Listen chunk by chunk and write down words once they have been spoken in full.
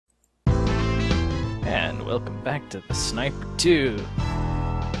And welcome back to the Sniper 2.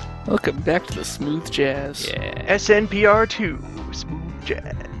 Welcome back to the smooth jazz. Yeah. SNPR 2, smooth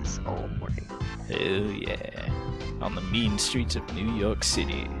jazz all morning. Hell yeah. On the mean streets of New York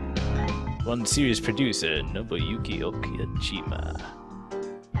City. One series producer, Nobuyuki Okajima,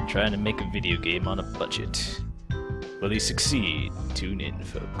 trying to make a video game on a budget. Will he succeed? Tune in,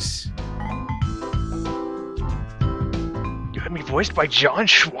 folks. You had me voiced by John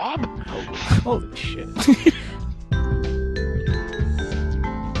Schwab? Holy shit.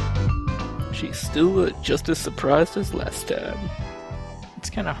 She's still just as surprised as last time. It's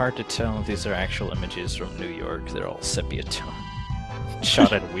kind of hard to tell if these are actual images from New York. They're all sepia tone,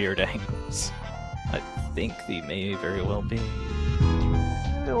 shot at weird angles. I think they may very well be.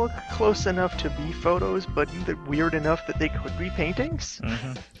 They look close enough to be photos, but they're weird enough that they could be paintings.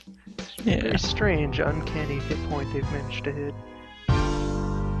 Mm-hmm. Yeah. Very strange, uncanny hit point they've managed to hit.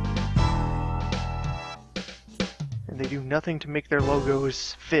 And they do nothing to make their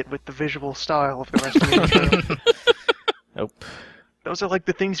logos fit with the visual style of the rest of the intro. Nope. Those are like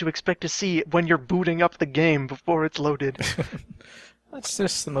the things you expect to see when you're booting up the game before it's loaded. That's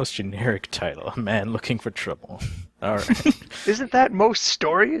just the most generic title. A man looking for trouble. Alright. Isn't that most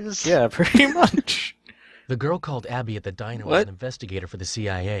stories? Yeah, pretty much. The girl called Abby at the diner was What? an investigator for the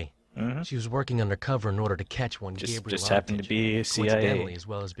CIA. Mm-hmm. She was working undercover in order to catch one Gabriel Just happened to be coincidentally, CIA. as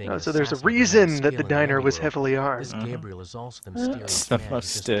well as being Oh, an so there's a assassin of reason high that the scale in diner was Hollywood. heavily armed. This Mhm. Gabriel is also the mysterious It's the man who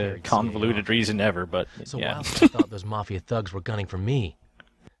most just carried convoluted CIA reason ever, but off. So yeah. whilst I thought those mafia thugs were gunning for me,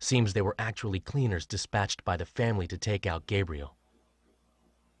 seems they were actually cleaners dispatched by the family to take out Gabriel.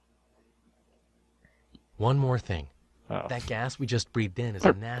 One more thing. Oh. That gas we just breathed in is a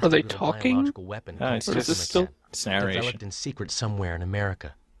Are nasty they little talking? biological weapon Oh, called it's Or is this Persimacan, still- It's narration. developed in secret somewhere in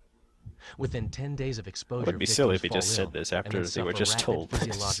America. Within 10 days of exposure, It would be silly if he victims just fall said this ill after and then they were suffer just rapid told this.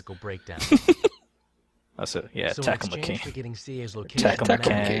 physiological breakdown. Also, yeah, So in Tackle exchange for McCain. getting CA's location, Tackle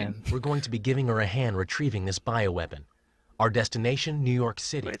Tackle McCain. we're going to be giving her a hand retrieving this bioweapon. Our destination, New York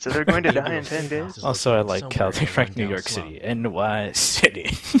City. Wait, so they're going to die in Gabriel's 10 safe days? house is Also, I located like how they somewhere in rank New Rundell York slum. City. NY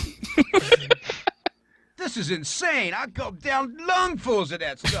City. This is insane. I gulped down lungfuls of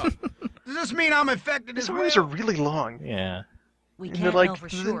that stuff. Does this mean I'm infected These as arms well? are really long. Yeah. We And can't the, like, know for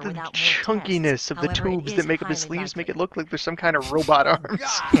sure the without more chunkiness tests. of the However, it tubes is that make up his highly sleeves make it likely. look like there's some kind of robot arms.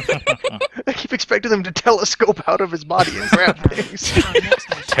 God. I keep expecting them to telescope out of his body and grab things. Our next mission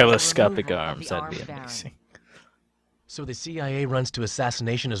is the Telescopic removal of arms, the that'd be armed baron. amazing. So the CIA runs to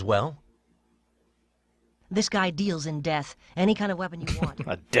assassination as well? This guy deals in death. Any kind of weapon you want.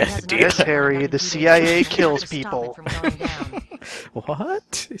 A He death has an deal. Yes, arsenal Harry, enough the to do CIA this. kills To stop it people. from going down.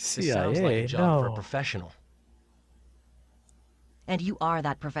 What? This CIA? sounds like a job for a No. professional. And you are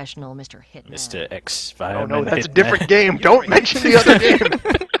that professional, Mr. Hitman. Mr. X Fireman. Oh no, that's a Hitman. different game. Don't mention the other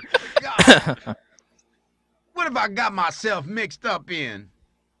game. God. What have I got myself mixed up in?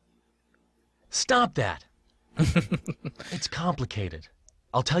 Stop that! It's complicated.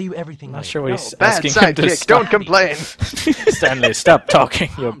 I'll tell you everything I'm not later. sure what No, he's bad asking him to sidekick. Don't stop. complain. Stanley, stop talking.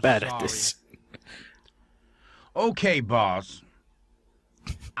 You're I'm bad at sorry. this. Okay, boss.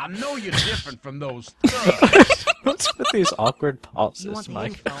 I know you're different from those thugs. What's with these awkward You pauses, want the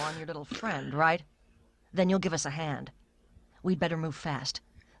Mike? info on your little friend, right? Then you'll give us a hand. We'd better move fast.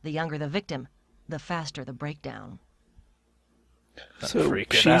 The younger the victim, the faster the breakdown. So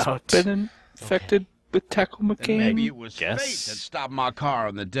freaking she's out. been infected with Tackle And McCain. maybe it was Guess. fate that stopped my car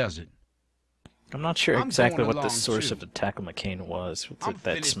in the desert. I'm not sure I'm exactly going what the along, source too. of the Tackle McCain was. Was I'm it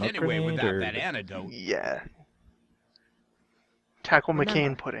that finished smoke anyway grenade without or that antidote. Yeah. Tackle McCain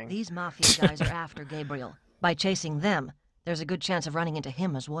Remember, pudding. These mafia guys are after Gabriel. By chasing them, there's a good chance of running into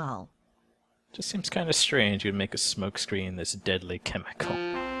him as well. just seems kind of strange you'd make a smoke screen this deadly chemical.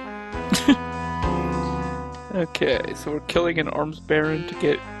 Okay, so we're killing an arms baron to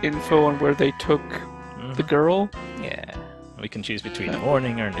get info on where they took the girl. Yeah. We can choose between Okay.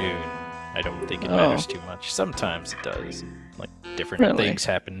 morning or noon. I don't think it Oh. matters too much. Sometimes it does. Like, different Really? things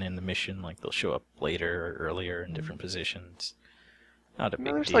happen in the mission, like they'll show up later or earlier in different positions. Not a big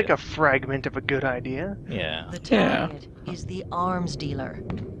There's deal. like a fragment of a good idea. Yeah. The Yeah. target is the arms dealer.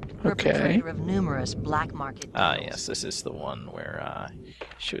 Okay. Perpetrator of numerous black market deals. Ah, yes, this is the one where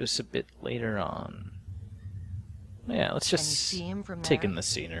shows a bit later on. Yeah, let's Can you just see him from take there? in the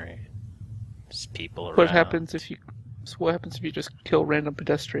scenery. Just people around. What happens if you? So what happens if you just kill random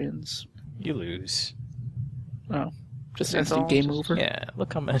pedestrians? You lose. Oh, just That's instant all, game just- over. Yeah,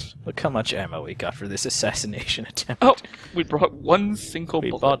 look how much ammo we got for this assassination attempt. Oh, we brought one single we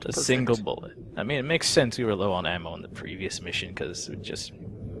bullet. bought a Perfect. single bullet. I mean, it makes sense we were low on ammo in the previous mission because we just.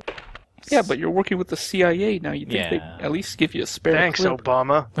 Yeah, but you're working with the CIA now. You think Yeah. they at least give you a spare Thanks, clip.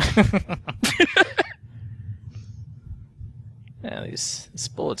 Obama. Yeah, these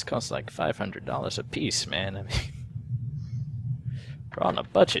bullets cost like $500 a piece, man. I mean, we're on a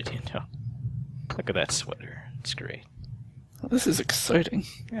budget, you know. Look at that sweater. It's great. This is exciting.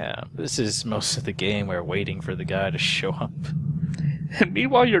 Yeah, this is most of the game. We're waiting for the guy to show up. And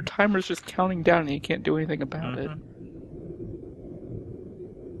meanwhile, your timer's just counting down and you can't do anything about it.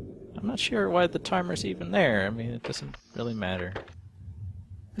 I'm not sure why the timer's even there. I mean, it doesn't really matter.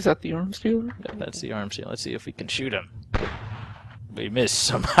 Is that the arms dealer? Yeah, that's the arms deal. Let's see if we can shoot him. We missed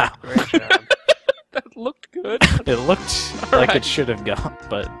somehow. Great job. That looked good. It looked like it should have gone,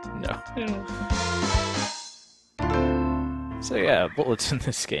 but no. Yeah. So yeah, bullets in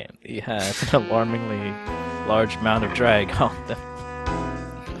this game. They have an alarmingly large amount of drag on them.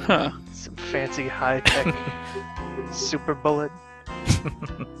 Huh. Some fancy high-tech super bullet.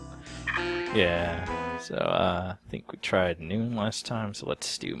 Yeah. So I think we tried noon last time, so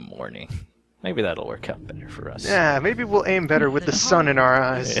let's do morning. Maybe that'll work out better for us. Yeah, maybe we'll aim better with the sun in our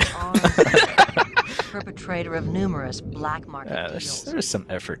eyes. Perpetrator of numerous black market Yeah, deals. there's some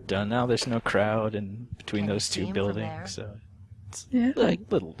effort done. Now there's no crowd in between Can you those see two him from there? buildings, so it's Yeah, a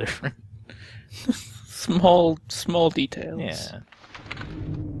little different. small details. Yeah.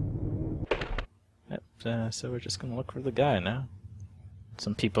 Yep, so we're just gonna look for the guy now.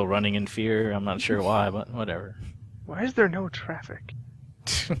 Some people running in fear. I'm not sure why, but whatever. Why is there no traffic?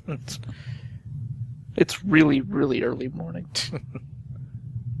 It's really, really early morning.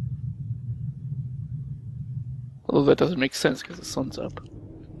 Although that doesn't make sense because the sun's up.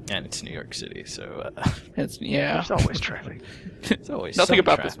 And it's New York City, so Yeah. There's always traffic. it's always Nothing some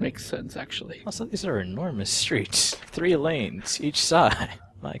about traffic. this makes sense, actually. Also, these are enormous streets. 3 lanes each side.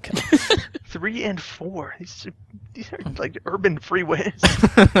 My God. 3 and 4. These are like urban freeways.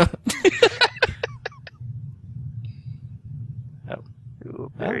 Oh.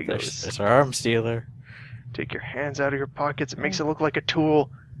 Ooh, there he goes. There's our arms dealer. Take your hands out of your pockets. It makes it look like a tool.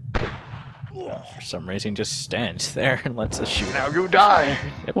 For some reason, just stands there and lets us shoot. Now you die.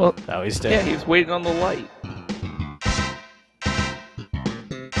 Yep. Well, Now he's yeah, dead. he's waiting on the light.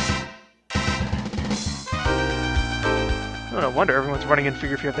 Oh, no wonder everyone's running in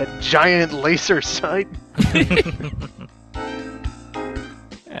fear if you have that giant laser sight. Yeah,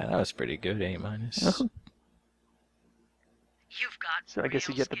 that was pretty good. A minus. Oh. You've got So I guess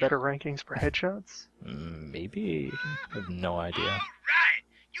you get the better rankings for headshots. Maybe. I have no idea. Right.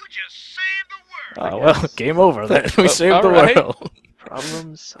 You just saved the world. Oh well, game over then. We saved the alright. world.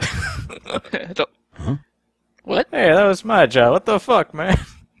 Problems. What? Hey, that was my job. What the fuck, man?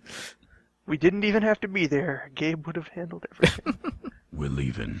 We didn't even have to be there. Gabe would have handled everything. We're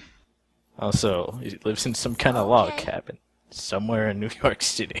leaving. Also, he lives in some kind of log cabin somewhere in New York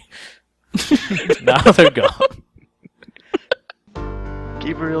City. Now they're gone.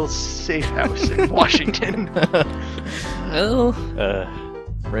 Gabriel's safe house in Washington. Well,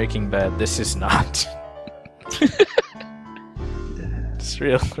 Breaking Bad. This is not. It's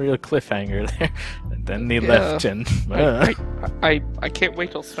real cliffhanger there. And then they left, and I can't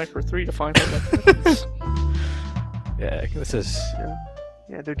wait till Sniper 3 to find out what happens. yeah, this is.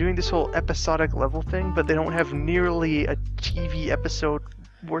 Yeah, they're doing this whole episodic level thing, but they don't have nearly a TV episode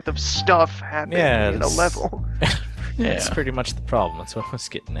worth of stuff happening Yeah, in a it's- level. That's pretty much the problem. That's what I was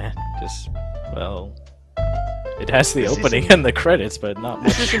getting at. Just, well, it has the This opening isn't- and the credits, but not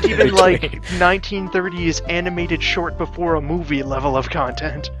much. This isn't in even like between. 1930s animated short before a movie level of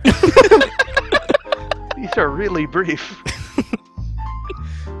content. These are really brief.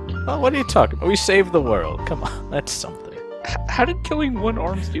 Oh, what are you talking about? We saved the world. Come on, that's something. How did killing one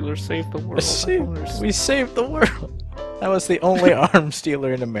arms dealer save the world? I don't understand. We saved the world. That was the only arms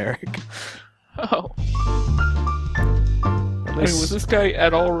dealer in America. Oh. At I mean, was this guy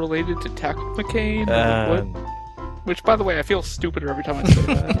at all related to Tackle McCain? What? Which, by the way, I feel stupider every time I say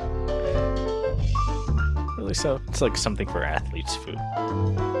that. Really, so it's like something for athletes' food.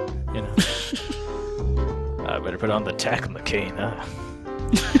 You know. I better put on the Tackle McCain, huh?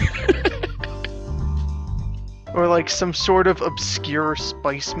 Or like some sort of obscure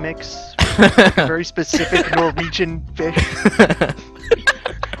spice mix. Very specific Norwegian fish.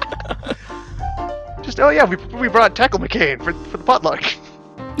 Just, oh yeah, we brought Tackle McCain for the potluck.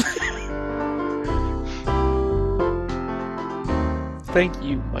 Thank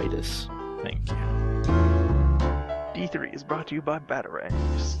you, Midas. Thank you. D3 is brought to you by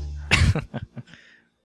Batarangs.